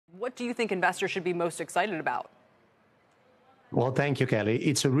What do you think investors should be most excited about? Well, thank you, Kelly.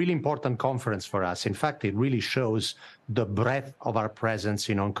 It's a really important conference for us. In fact, it really shows the breadth of our presence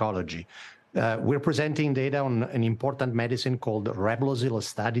in oncology. We're presenting data on an important medicine called Reblozyl, a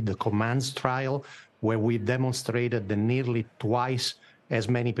study, the COMMANDS trial, where we demonstrated that nearly twice as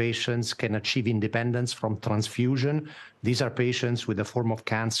many patients can achieve independence from transfusion. These are patients with a form of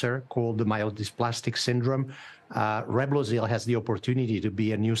cancer called the myelodysplastic syndrome. Reblozyl has the opportunity to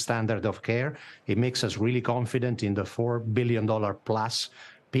be a new standard of care. It makes us really confident in the $4 billion plus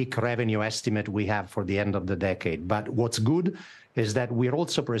peak revenue estimate we have for the end of the decade. But what's good is that we're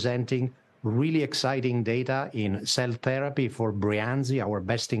also presenting really exciting data in cell therapy for Breyanzi, our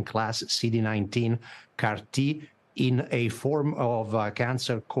best-in-class CD19 CAR-T, in a form of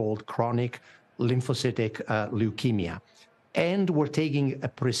cancer called chronic lymphocytic leukemia. And we're taking a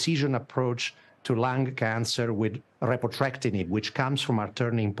precision approach to lung cancer with repotrectinib, which comes from our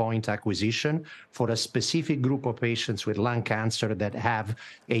Turning Point acquisition for a specific group of patients with lung cancer that have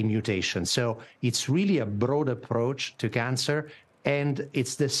a mutation. So it's really a broad approach to cancer, and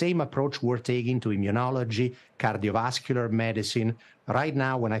it's the same approach we're taking to immunology, cardiovascular medicine. Right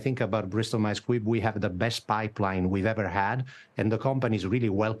now, when I think about Bristol Myers Squibb, we have the best pipeline we've ever had, and the company is really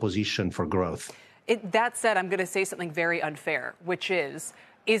well positioned for growth. That said, I'm going to say something very unfair, which is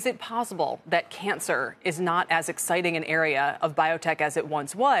it possible that cancer is not as exciting an area of biotech as it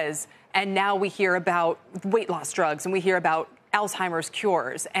once was, and now we hear about weight loss drugs and we hear about Alzheimer's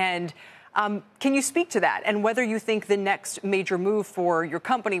cures? And can you speak to that and whether you think the next major move for your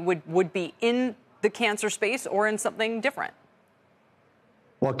company would be in the cancer space or in something different?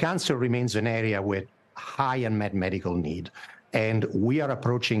 Well, cancer remains an area with high unmet medical need, and we are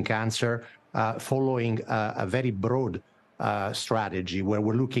approaching cancer following a very broad strategy where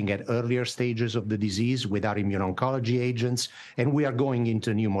we're looking at earlier stages of the disease with our immuno-oncology agents, and we are going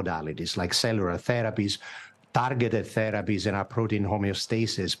into new modalities like cellular therapies, targeted therapies, and our protein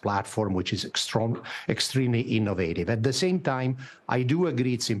homeostasis platform, which is extremely innovative. At the same time, I do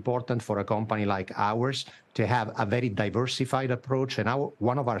agree it's important for a company like ours to have a very diversified approach. And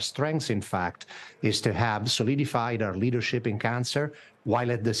one of our strengths, in fact, is to have solidified our leadership in cancer,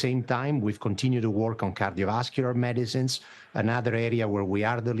 while at the same time, we've continued to work on cardiovascular medicines, another area where we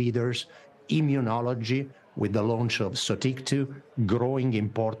are the leaders, immunology, with the launch of Sotyktu, growing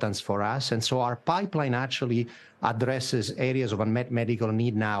importance for us. And so our pipeline actually addresses areas of unmet medical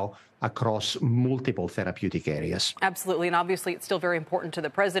need now across multiple therapeutic areas. Absolutely. And obviously, it's still very important to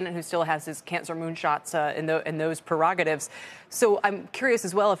the president, who still has his cancer moonshots in those prerogatives. So I'm curious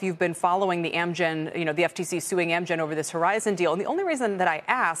as well if you've been following the Amgen, the FTC suing Amgen over this Horizon deal. And the only reason that I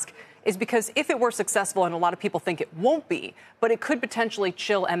ask is because if it were successful, and a lot of people think it won't be, but it could potentially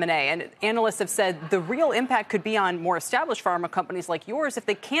chill M&A. And analysts have said the real impact could be on more established pharma companies like yours if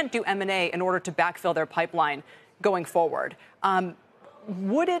they can't do M&A in order to backfill their pipeline going forward.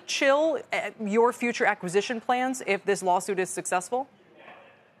 Would it chill your future acquisition plans if this lawsuit is successful?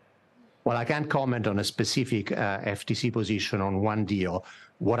 Well, I can't comment on a specific FTC position on one deal.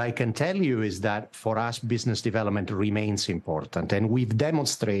 What I can tell you is that for us, business development remains important. And we've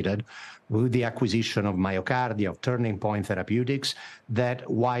demonstrated with the acquisition of MyoKardia, of Turning Point Therapeutics, that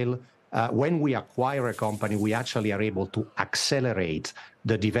while when we acquire a company, we actually are able to accelerate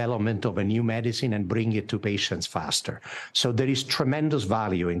the development of a new medicine and bring it to patients faster. So there is tremendous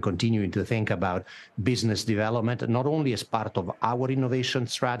value in continuing to think about business development, not only as part of our innovation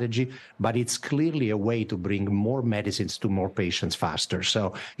strategy, but it's clearly a way to bring more medicines to more patients faster.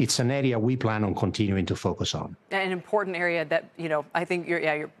 So it's an area we plan on continuing to focus on. An important area that, I think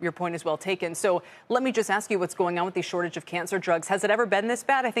your point is well taken. So let me just ask you what's going on with the shortage of cancer drugs. Has it ever been this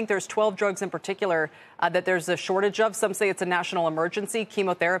bad? I think there's 12 drugs in particular that there's a shortage of. Some say it's a national emergency,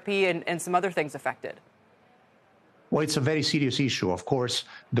 chemotherapy and some other things affected. Well, it's a very serious issue. Of course,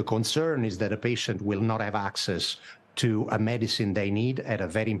 the concern is that a patient will not have access to a medicine they need at a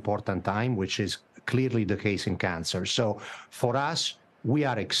very important time, which is clearly the case in cancer. So for us, we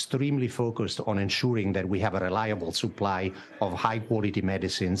are extremely focused on ensuring that we have a reliable supply of high-quality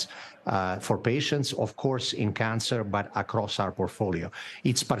medicines for patients, of course, in cancer, but across our portfolio.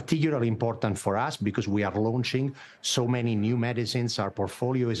 It's particularly important for us because we are launching so many new medicines. Our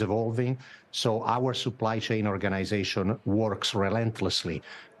portfolio is evolving, so our supply chain organization works relentlessly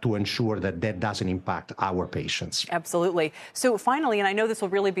to ensure that that doesn't impact our patients. Absolutely. So finally, and I know this will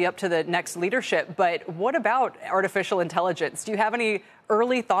really be up to the next leadership, but what about artificial intelligence? Do you have any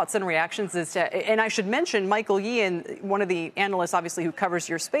early thoughts and reactions as to, and I should mention Michael Yean, one of the analysts obviously who covers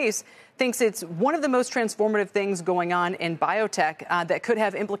your space, thinks it's one of the most transformative things going on in biotech that could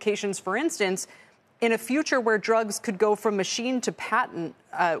have implications, for instance, in a future where drugs could go from machine to patent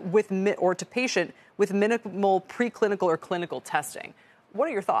or to patient with minimal preclinical or clinical testing. What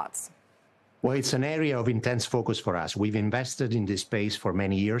are your thoughts? Well, it's an area of intense focus for us. We've invested in this space for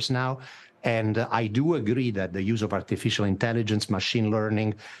many years now. And I do agree that the use of artificial intelligence, machine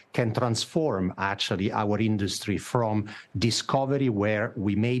learning can transform actually our industry from discovery, where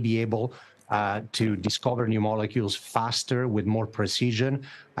we may be able to discover new molecules faster with more precision.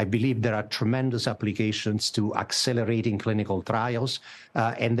 I believe there are tremendous applications to accelerating clinical trials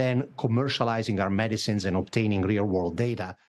and then commercializing our medicines and obtaining real-world data.